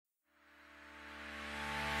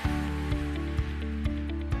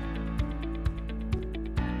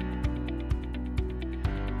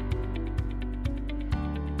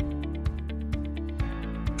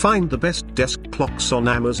Find the best desk clocks on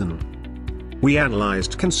Amazon. We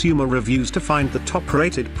analyzed consumer reviews to find the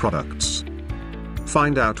top-rated products.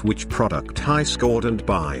 Find out which product high scored and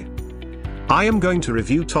buy. I am going to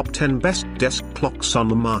review top 10 best desk clocks on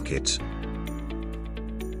the market.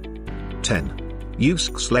 10.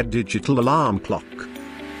 USCCE Digital Alarm Clock.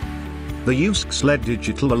 The USCCE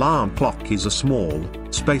Digital Alarm Clock is a small,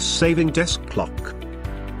 space-saving desk clock.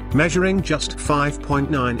 Measuring just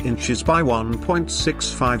 5.9 inches by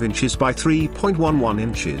 1.65 inches by 3.11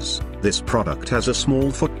 inches, this product has a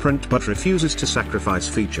small footprint but refuses to sacrifice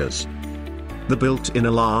features. The built-in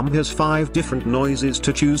alarm has 5 different noises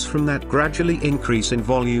to choose from that gradually increase in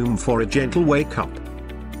volume for a gentle wake-up.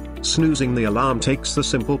 Snoozing the alarm takes the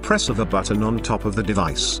simple press of a button on top of the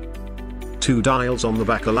device. 2 dials on the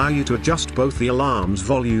back allow you to adjust both the alarm's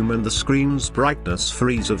volume and the screen's brightness for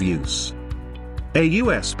ease of use. A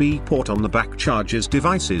USB port on the back charges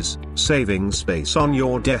devices, saving space on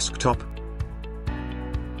your desktop.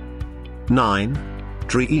 9.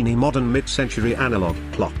 Driini Modern Mid-Century Analog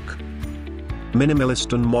Clock.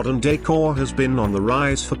 Minimalist and modern decor has been on the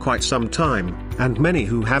rise for quite some time, and many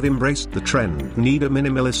who have embraced the trend need a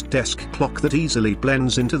minimalist desk clock that easily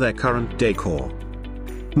blends into their current decor.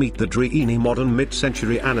 Meet the Driini Modern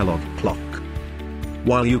Mid-Century Analog Clock.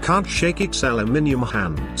 While you can't shake its aluminium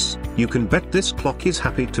hands, you can bet this clock is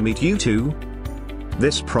happy to meet you too.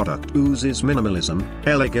 This product oozes minimalism,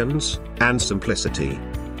 elegance, and simplicity.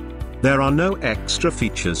 There are no extra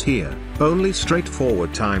features here, only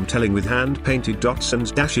straightforward time telling with hand-painted dots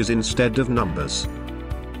and dashes instead of numbers.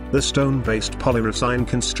 The stone-based polyurethane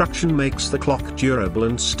construction makes the clock durable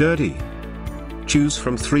and sturdy. Choose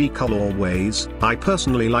from 3 colorways. I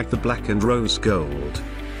personally like the black and rose gold.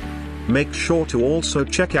 Make sure to also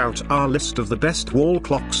check out our list of the best wall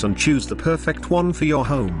clocks and choose the perfect one for your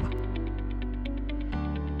home.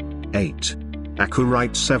 8.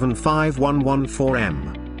 AcuRite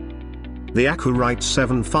 75114M. The AcuRite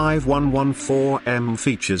 75114M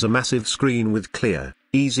features a massive screen with clear,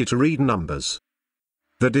 easy-to-read numbers.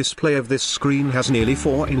 The display of this screen has nearly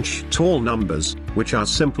 4-inch tall numbers, which are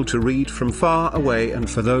simple to read from far away and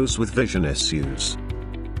for those with vision issues.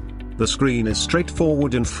 The screen is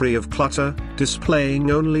straightforward and free of clutter, displaying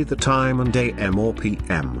only the time and AM or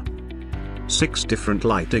PM. 6 different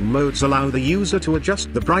lighting modes allow the user to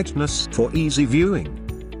adjust the brightness for easy viewing.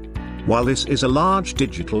 While this is a large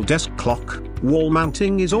digital desk clock, wall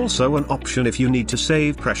mounting is also an option if you need to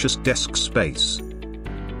save precious desk space.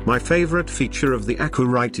 My favorite feature of the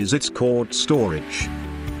AcuRite is its cord storage.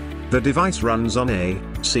 The device runs on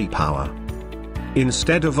AC power.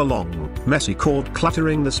 Instead of a long, messy cord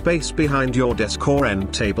cluttering the space behind your desk or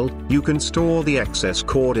end table, you can store the excess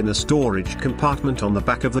cord in a storage compartment on the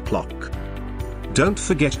back of the clock. Don't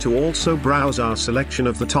forget to also browse our selection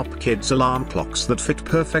of the top kids alarm clocks that fit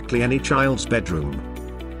perfectly any child's bedroom.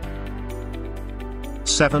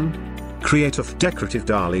 7. Creatov Decorative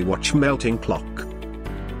Dali Watch Melting Clock.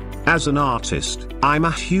 As an artist, I'm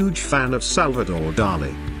a huge fan of Salvador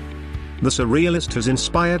Dali. The surrealist has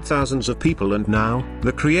inspired thousands of people, and now,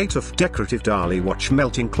 the Creatov Decorative Dali Watch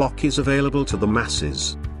Melting Clock is available to the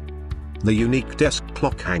masses. The unique desk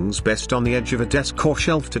clock hangs best on the edge of a desk or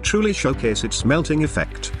shelf to truly showcase its melting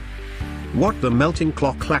effect. What the melting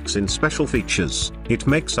clock lacks in special features, it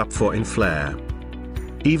makes up for in flair.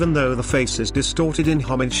 Even though the face is distorted in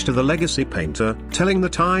homage to the legacy painter, telling the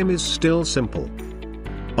time is still simple.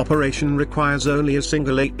 Operation requires only a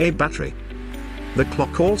single AA battery. The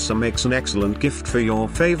clock also makes an excellent gift for your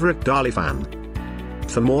favorite Dali fan.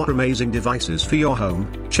 For more amazing devices for your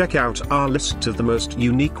home, check out our list of the most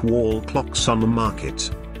unique wall clocks on the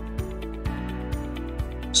market.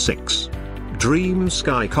 6.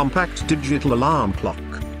 DreamSky Compact Digital Alarm Clock.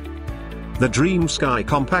 The DreamSky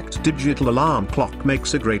Compact Digital Alarm Clock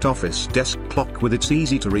makes a great office desk clock with its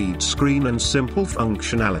easy-to-read screen and simple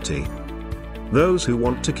functionality. Those who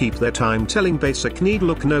want to keep their time-telling basic need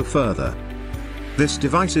look no further. This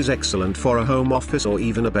device is excellent for a home office or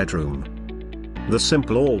even a bedroom. The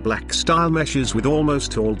simple all-black style meshes with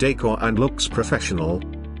almost all decor and looks professional.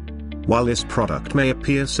 While this product may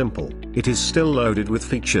appear simple, it is still loaded with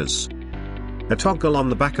features. A toggle on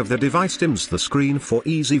the back of the device dims the screen for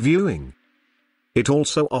easy viewing. It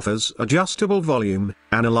also offers adjustable volume,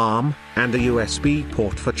 an alarm, and a USB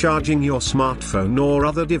port for charging your smartphone or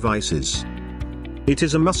other devices. It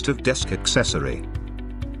is a must-have desk accessory.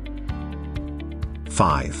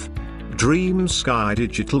 5. DreamSky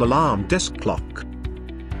Digital Alarm Desk Clock.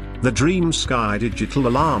 The DreamSky Digital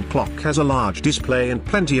Alarm Clock has a large display and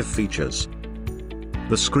plenty of features.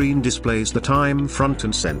 The screen displays the time front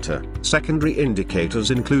and center. Secondary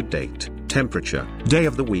indicators include date, temperature, day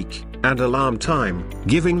of the week, and alarm time,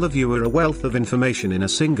 giving the viewer a wealth of information in a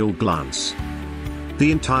single glance.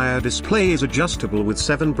 The entire display is adjustable with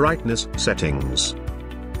 7 brightness settings.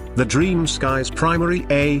 The DreamSky's primary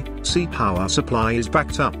AC power supply is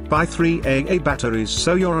backed up by 3 AA batteries,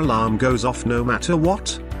 so your alarm goes off no matter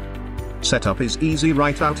what. Setup is easy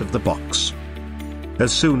right out of the box.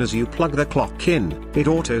 As soon as you plug the clock in, it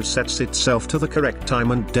auto-sets itself to the correct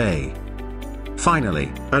time and day.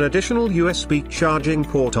 Finally, an additional USB charging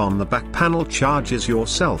port on the back panel charges your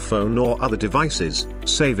cell phone or other devices,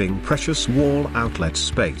 saving precious wall outlet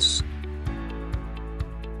space.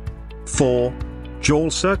 4.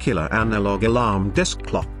 JALL Circular Analog Alarm Desk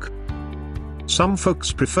Clock. Some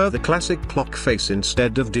folks prefer the classic clock face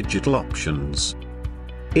instead of digital options.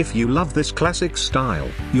 If you love this classic style,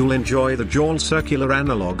 you'll enjoy the JALL Circular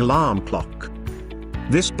Analog Alarm Clock.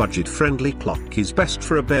 This budget-friendly clock is best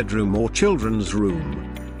for a bedroom or children's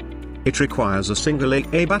room. It requires a single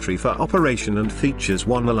AA battery for operation and features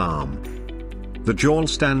 1 alarm. The JALL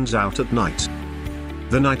stands out at night.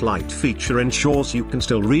 The night light feature ensures you can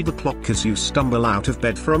still read the clock as you stumble out of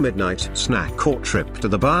bed for a midnight snack or trip to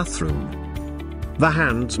the bathroom. The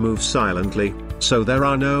hands move silently, so there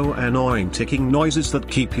are no annoying ticking noises that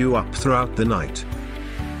keep you up throughout the night.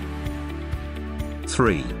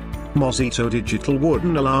 3. MOSITO Digital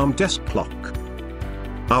Wooden Alarm Desk Clock.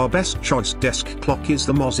 Our best choice desk clock is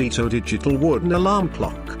the MOSITO Digital Wooden Alarm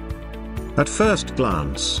Clock. At first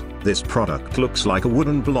glance, this product looks like a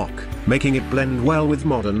wooden block, making it blend well with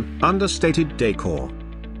modern, understated decor.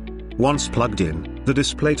 Once plugged in, the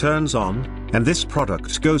display turns on, and this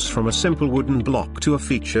product goes from a simple wooden block to a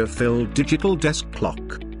feature-filled digital desk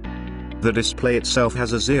clock. The display itself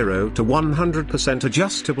has a 0 to 100%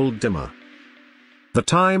 adjustable dimmer. The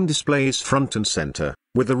time display is front and center,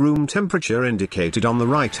 with the room temperature indicated on the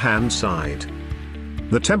right-hand side.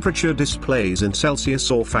 The temperature displays in Celsius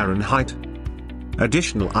or Fahrenheit.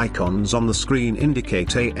 Additional icons on the screen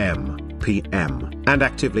indicate AM, PM, and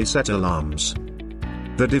actively set alarms.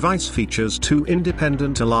 The device features 2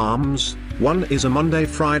 independent alarms, one is a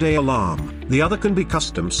Monday-Friday alarm, the other can be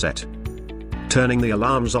custom set. Turning the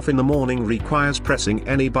alarms off in the morning requires pressing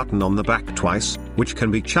any button on the back twice, which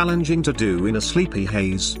can be challenging to do in a sleepy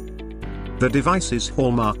haze. The device's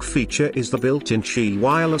hallmark feature is the built-in Qi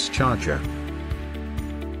wireless charger.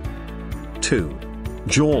 2.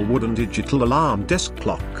 JALL Wooden Digital Alarm Desk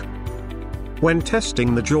Clock. When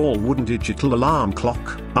testing the JALL Wooden Digital Alarm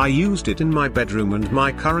Clock, I used it in my bedroom and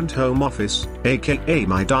my current home office, aka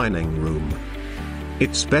my dining room.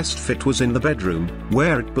 Its best fit was in the bedroom,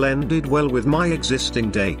 where it blended well with my existing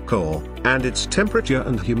decor, and its temperature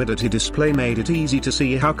and humidity display made it easy to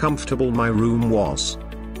see how comfortable my room was.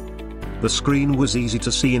 The screen was easy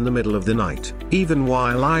to see in the middle of the night, even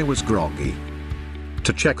while I was groggy.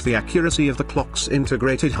 To check the accuracy of the clock's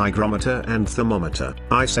integrated hygrometer and thermometer,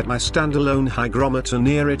 I set my standalone hygrometer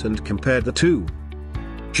near it and compared the two.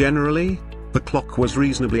 Generally, the clock was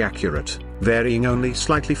reasonably accurate, varying only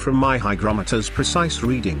slightly from my hygrometer's precise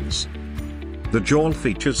readings. The JALL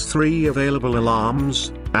features 3 available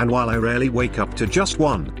alarms, and while I rarely wake up to just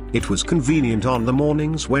one, it was convenient on the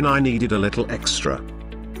mornings when I needed a little extra.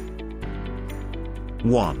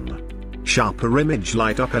 1. Sharper Image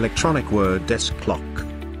Light Up Electronic Word Desk Clock.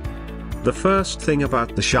 The first thing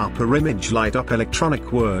about the Sharper Image Light Up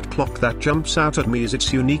Electronic Word Clock that jumps out at me is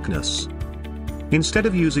its uniqueness. Instead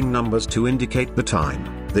of using numbers to indicate the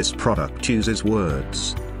time, this product uses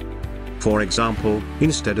words. For example,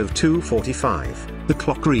 instead of 2:45, the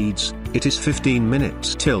clock reads, "It is 15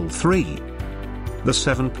 minutes till 3. The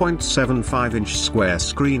 7.75-inch square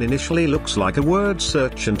screen initially looks like a word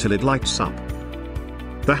search until it lights up.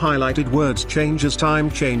 The highlighted words change as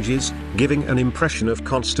time changes, giving an impression of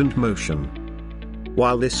constant motion.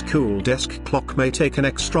 While this cool desk clock may take an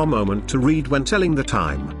extra moment to read when telling the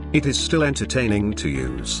time, it is still entertaining to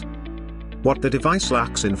use. What the device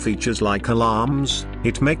lacks in features like alarms,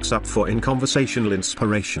 it makes up for in conversational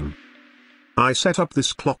inspiration. I set up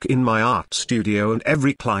this clock in my art studio and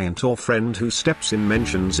every client or friend who steps in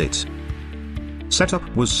mentions it.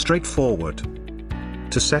 Setup was straightforward.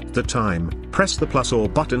 To set the time, press the plus or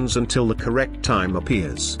buttons until the correct time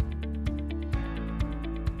appears.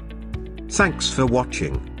 Thanks for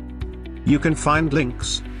watching. You can find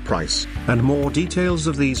links, price, and more details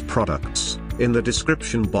of these products in the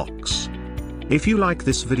description box. If you like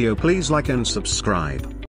this video, please like and subscribe.